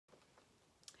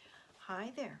Hi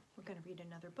there, we're going to read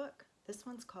another book. This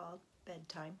one's called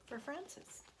Bedtime for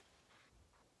Frances.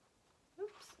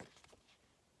 Oops.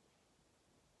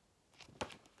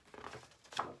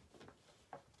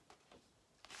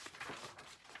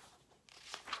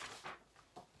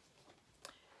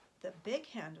 The big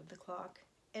hand of the clock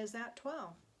is at 12.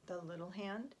 The little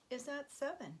hand is at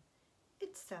 7.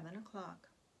 It's 7 o'clock.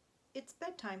 It's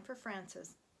bedtime for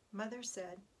Frances. Mother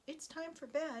said, "It's time for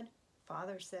bed."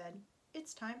 Father said,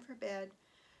 "It's time for bed."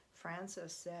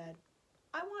 Frances said,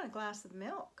 "I want a glass of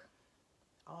milk."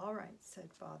 "All right,"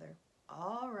 said Father.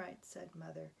 "All right," said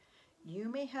Mother. "You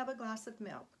may have a glass of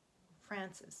milk."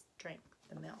 Frances drank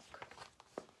the milk.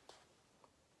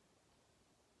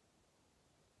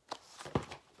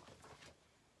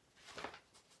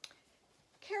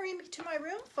 "Carry me to my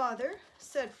room, Father,"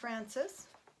 said Frances.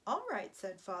 "All right,"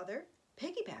 said Father.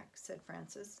 "Piggyback," said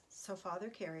Frances. So Father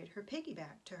carried her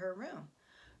piggyback to her room.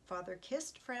 Father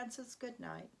kissed Frances good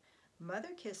night.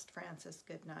 Mother kissed Frances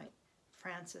good night.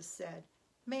 Frances said,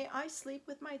 "May I sleep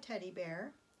with my teddy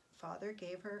bear?" Father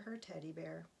gave her her teddy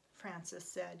bear. Frances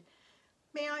said,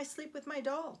 "May I sleep with my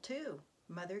doll too?"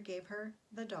 Mother gave her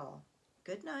the doll.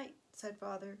 "Good night," said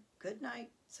Father. "Good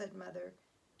night," said Mother.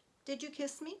 "Did you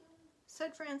kiss me?"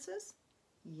 said Frances.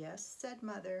 "Yes," said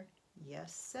Mother.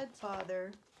 "Yes," said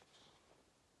Father.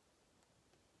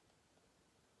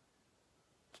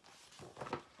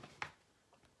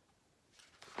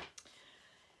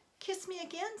 "Kiss me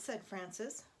again," said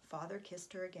Frances. Father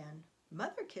kissed her again.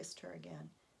 Mother kissed her again.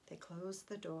 They closed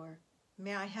the door.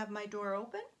 "May I have my door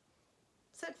open?"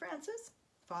 said Frances.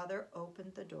 Father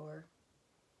opened the door.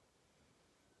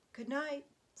 "Good night,"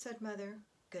 said Mother.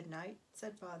 "Good night,"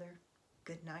 said Father.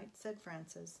 "Good night," said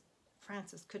Frances.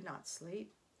 Frances could not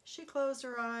sleep. She closed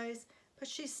her eyes, but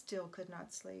she still could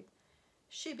not sleep.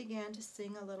 She began to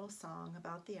sing a little song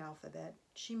about the alphabet.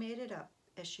 She made it up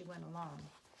as she went along.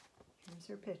 Here's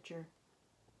her picture.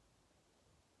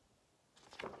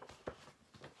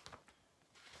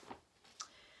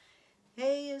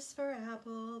 A is for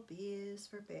apple, B is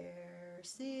for bear,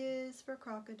 C is for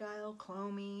crocodile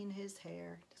combing his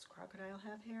hair. Does crocodile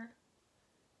have hair?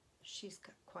 She's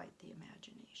got quite the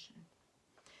imagination.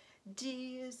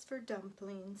 D is for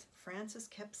dumplings. Frances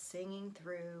kept singing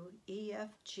through. E,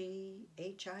 F, G,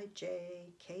 H, I,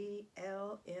 J, K,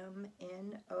 L, M,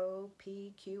 N, O,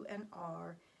 P, Q, and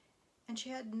R. And she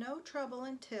had no trouble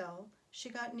until she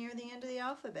got near the end of the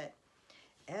alphabet.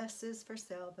 S is for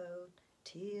sailboat.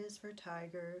 T is for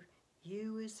tiger.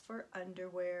 U is for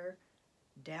underwear.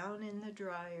 Down in the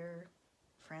dryer.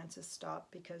 Frances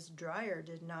stopped because dryer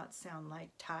did not sound like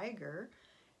tiger.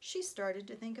 She started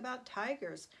to think about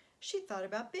tigers. She thought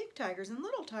about big tigers and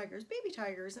little tigers, baby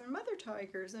tigers and mother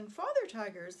tigers and father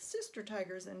tigers, sister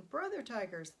tigers and brother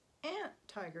tigers, aunt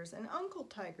tigers and uncle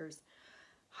tigers.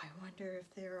 "I wonder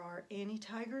if there are any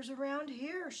tigers around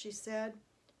here," she said.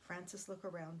 Frances looked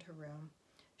around her room.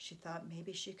 She thought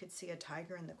maybe she could see a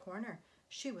tiger in the corner.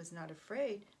 She was not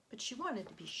afraid, but she wanted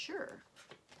to be sure.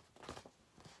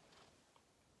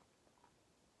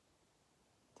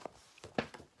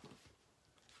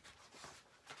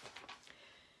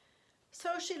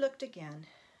 So she looked again.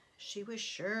 She was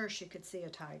sure she could see a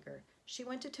tiger. She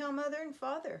went to tell Mother and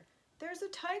Father. "There's a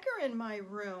tiger in my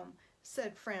room,"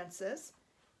 said Frances.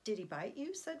 "Did he bite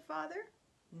you?" said Father.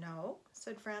 "No,"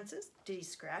 said Frances. "Did he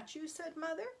scratch you?" said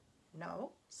Mother.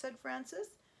 "No," said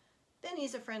Frances. "Then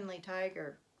he's a friendly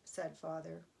tiger," said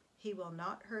Father. "He will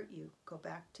not hurt you. Go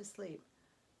back to sleep."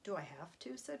 "Do I have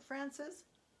to?" said Frances.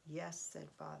 "Yes," said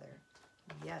Father.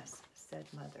 "Yes,"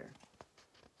 said Mother.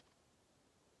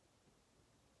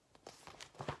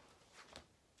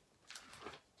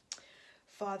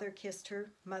 Father kissed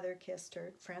her, Mother kissed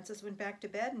her. Frances went back to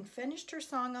bed and finished her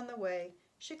song on the way.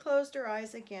 She closed her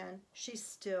eyes again. She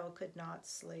still could not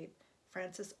sleep.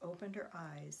 Frances opened her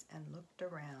eyes and looked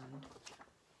around.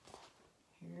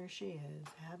 Here she is,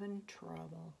 having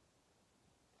trouble.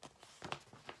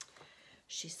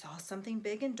 She saw something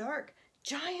big and dark.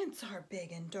 "Giants are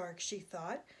big and dark," she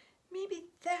thought.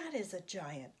 "Maybe that is a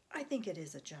giant. I think it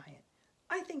is a giant.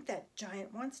 I think that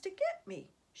giant wants to get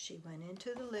me." She went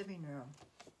into the living room.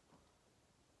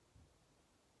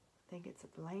 I think it's a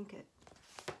blanket.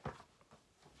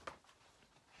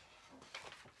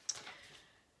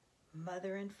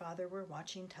 Mother and Father were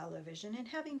watching television and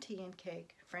having tea and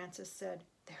cake. Frances said,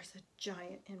 "There's a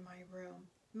giant in my room.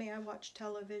 May I watch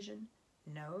television?"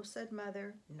 "No," said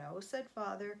Mother. "No," said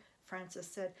Father. Frances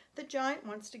said, "The giant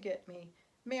wants to get me.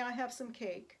 May I have some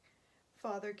cake?"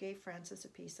 Father gave Frances a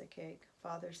piece of cake.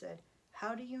 Father said,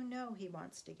 "How do you know he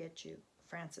wants to get you?"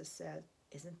 Frances said,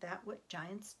 "Isn't that what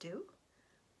giants do?"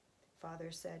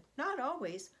 Father said. "Not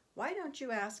always. Why don't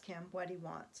you ask him what he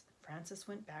wants?" Frances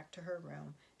went back to her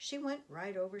room. She went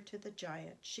right over to the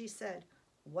giant. She said,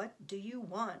 "What do you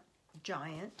want,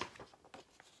 giant?"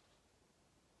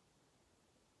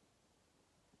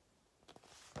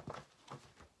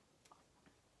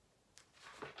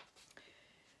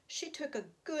 She took a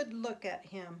good look at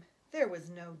him. There was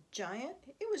no giant.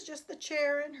 It was just the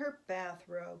chair and her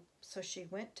bathrobe. So she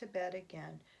went to bed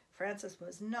again. Frances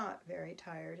was not very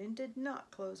tired and did not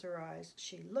close her eyes.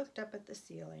 She looked up at the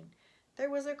ceiling.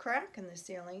 There was a crack in the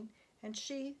ceiling, and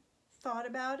she thought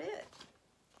about it.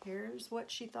 Here's what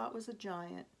she thought was a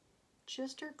giant.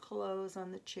 Just her clothes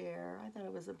on the chair. I thought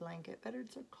it was a blanket, but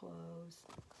it's her clothes.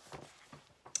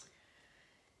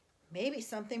 Maybe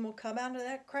something will come out of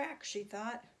that crack, she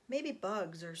thought. Maybe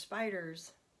bugs or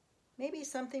spiders. Maybe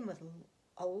something with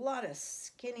a lot of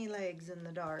skinny legs in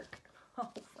the dark.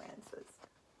 Oh, Frances.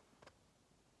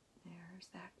 There's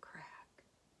that crack.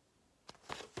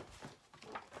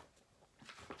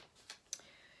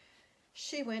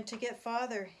 She went to get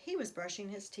Father. He was brushing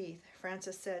his teeth.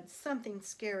 Frances said, "Something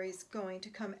scary's going to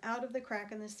come out of the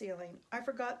crack in the ceiling." "I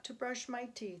forgot to brush my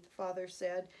teeth," Father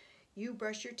said. "You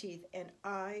brush your teeth and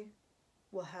I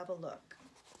will have a look."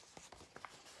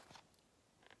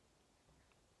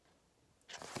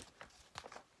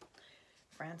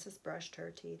 Frances brushed her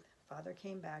teeth. Father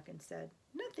came back and said,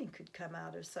 "Nothing could come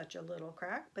out of such a little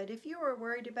crack, but if you are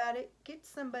worried about it, get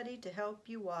somebody to help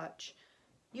you watch.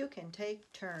 You can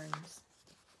take turns."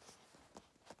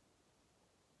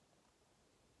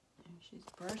 And she's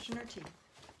brushing her teeth.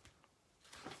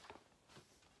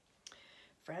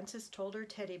 Frances told her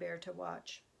teddy bear to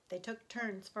watch. They took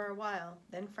turns for a while.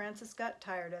 Then Frances got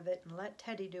tired of it and let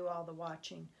Teddy do all the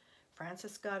watching.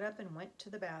 Frances got up and went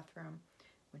to the bathroom.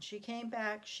 When she came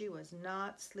back, she was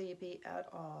not sleepy at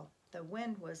all. The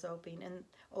wind was open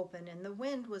and the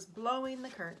wind was blowing the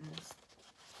curtains.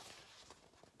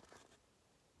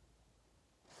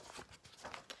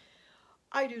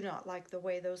 "I do not like the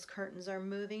way those curtains are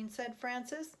moving," said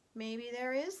Frances. "Maybe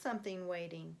there is something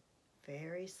waiting."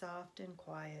 Very soft and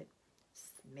quiet.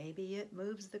 "Maybe it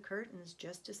moves the curtains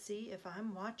just to see if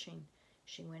I'm watching."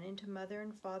 She went into Mother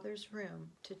and Father's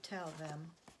room to tell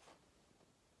them.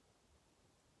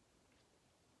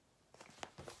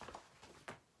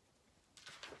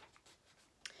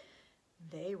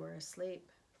 They were asleep.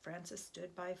 Frances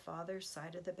stood by Father's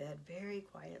side of the bed very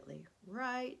quietly,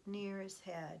 right near his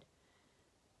head.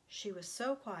 She was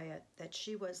so quiet that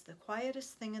she was the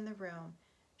quietest thing in the room.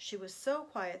 She was so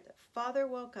quiet that Father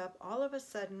woke up all of a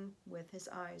sudden with his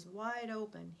eyes wide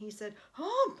open. He said,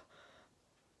 "Hump!"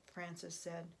 Frances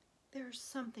said, "There's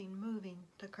something moving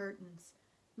the curtains.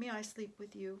 May I sleep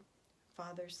with you?"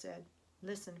 Father said,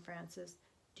 "Listen, Frances,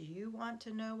 do you want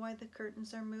to know why the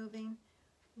curtains are moving?"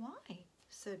 "Why?"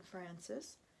 said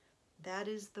Frances. "That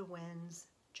is the wind's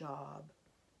job,"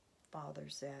 Father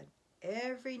said.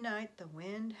 "Every night the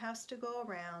wind has to go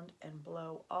around and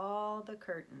blow all the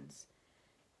curtains."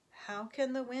 "How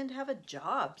can the wind have a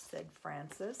job?" said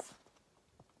Frances.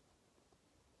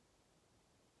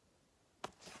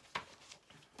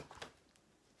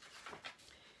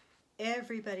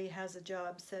 "Everybody has a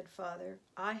job," said Father.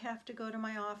 "I have to go to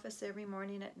my office every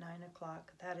morning at 9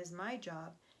 o'clock. That is my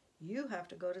job. You have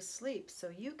to go to sleep so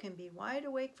you can be wide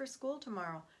awake for school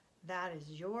tomorrow. That is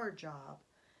your job."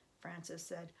 Frances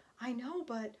said, "I know,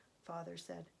 but," Father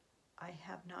said, "I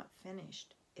have not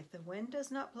finished. If the wind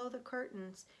does not blow the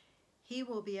curtains, he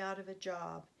will be out of a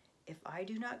job. If I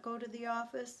do not go to the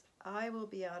office, I will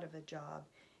be out of a job.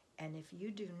 And if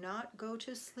you do not go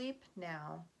to sleep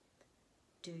now,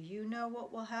 do you know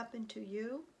what will happen to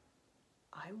you?"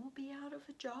 "I will be out of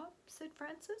a job," said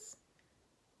Frances.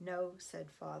 "No,"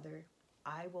 said Father.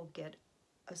 "I will get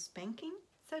a spanking,"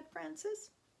 said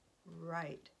Frances.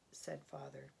 "Right," said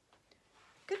Father.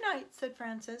 "Good night," said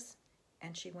Frances.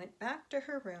 And she went back to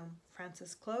her room.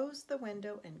 Frances closed the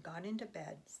window and got into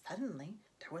bed. Suddenly,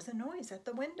 there was a noise at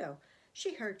the window.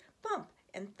 She heard bump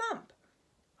and thump.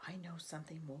 "I know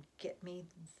something will get me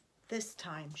this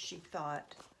time," she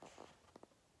thought.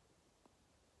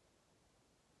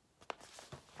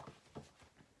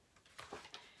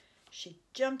 She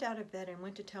jumped out of bed and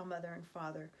went to tell Mother and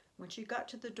Father. When she got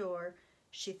to the door,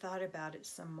 she thought about it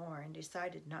some more and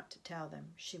decided not to tell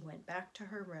them. She went back to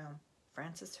her room.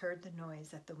 Frances heard the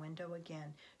noise at the window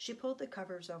again. She pulled the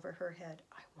covers over her head.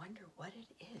 "I wonder what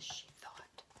it is," she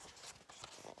thought.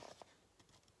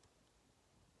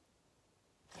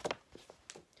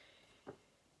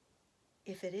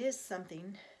 "If it is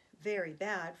something very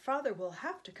bad, Father will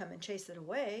have to come and chase it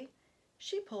away."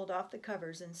 She pulled off the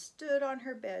covers and stood on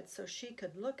her bed so she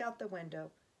could look out the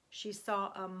window. She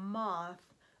saw a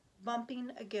moth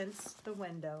bumping against the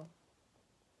window.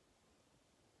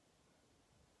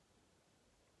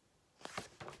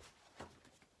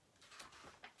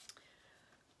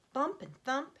 Bump and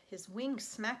thump, his wings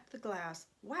smacked the glass.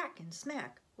 Whack and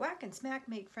smack. Whack and smack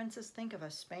made Frances think of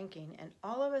a spanking, and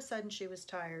all of a sudden she was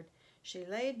tired. She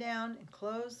laid down and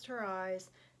closed her eyes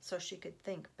so she could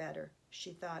think better.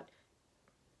 She thought,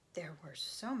 there were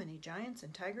so many giants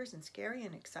and tigers and scary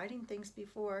and exciting things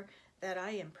before that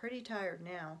I am pretty tired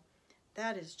now.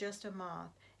 That is just a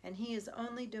moth, and he is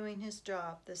only doing his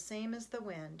job, the same as the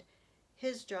wind.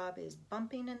 His job is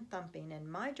bumping and thumping,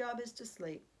 and my job is to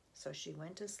sleep. So she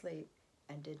went to sleep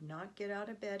and did not get out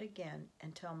of bed again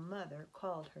until Mother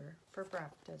called her for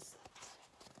breakfast.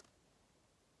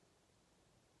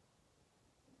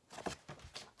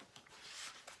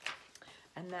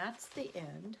 And that's the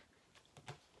end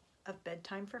of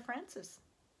Bedtime for Frances.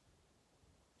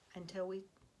 Until we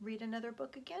read another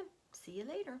book again. See you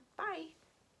later. Bye.